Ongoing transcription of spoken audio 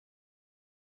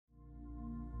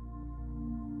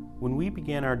When we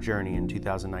began our journey in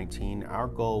 2019, our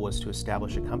goal was to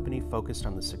establish a company focused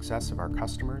on the success of our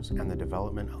customers and the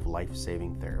development of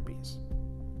life-saving therapies.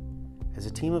 As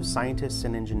a team of scientists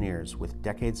and engineers with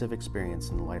decades of experience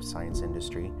in the life science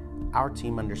industry, our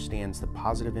team understands the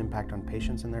positive impact on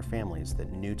patients and their families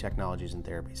that new technologies and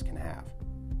therapies can have.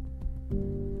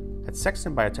 At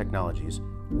Sexton Biotechnologies,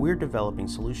 we're developing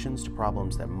solutions to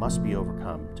problems that must be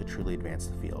overcome to truly advance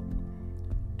the field.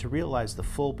 To realize the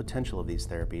full potential of these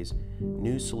therapies,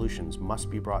 new solutions must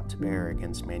be brought to bear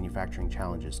against manufacturing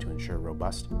challenges to ensure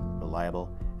robust, reliable,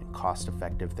 and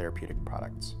cost-effective therapeutic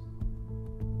products.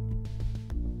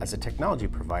 As a technology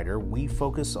provider, we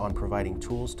focus on providing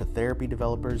tools to therapy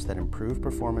developers that improve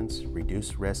performance,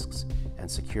 reduce risks,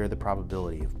 and secure the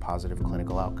probability of positive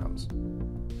clinical outcomes.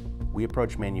 We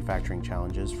approach manufacturing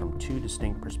challenges from two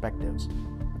distinct perspectives.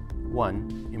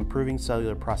 One, improving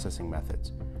cellular processing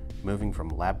methods, moving from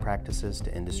lab practices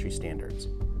to industry standards,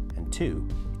 and two,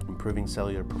 improving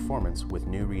cellular performance with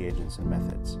new reagents and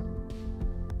methods.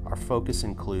 Our focus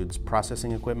includes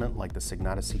processing equipment like the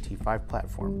Signata CT5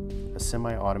 platform, a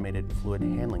semi-automated fluid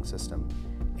handling system,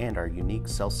 and our unique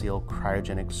CellSeal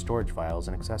cryogenic storage vials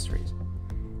and accessories.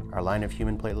 Our line of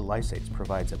human platelet lysates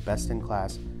provides a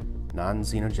best-in-class,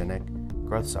 non-xenogenic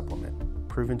growth supplement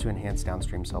proven to enhance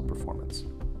downstream cell performance.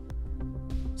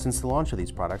 Since the launch of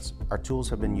these products, our tools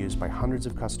have been used by hundreds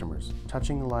of customers,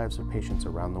 touching the lives of patients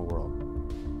around the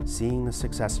world. Seeing the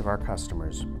success of our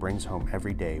customers brings home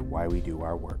every day why we do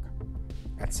our work.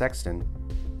 At Sexton,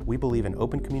 we believe in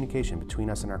open communication between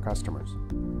us and our customers,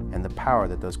 and the power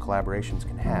that those collaborations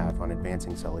can have on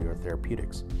advancing cellular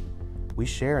therapeutics. We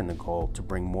share in the goal to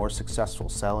bring more successful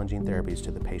cell and gene therapies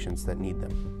to the patients that need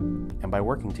them. And by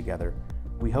working together,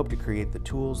 we hope to create the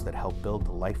tools that help build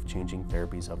the life-changing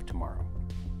therapies of tomorrow.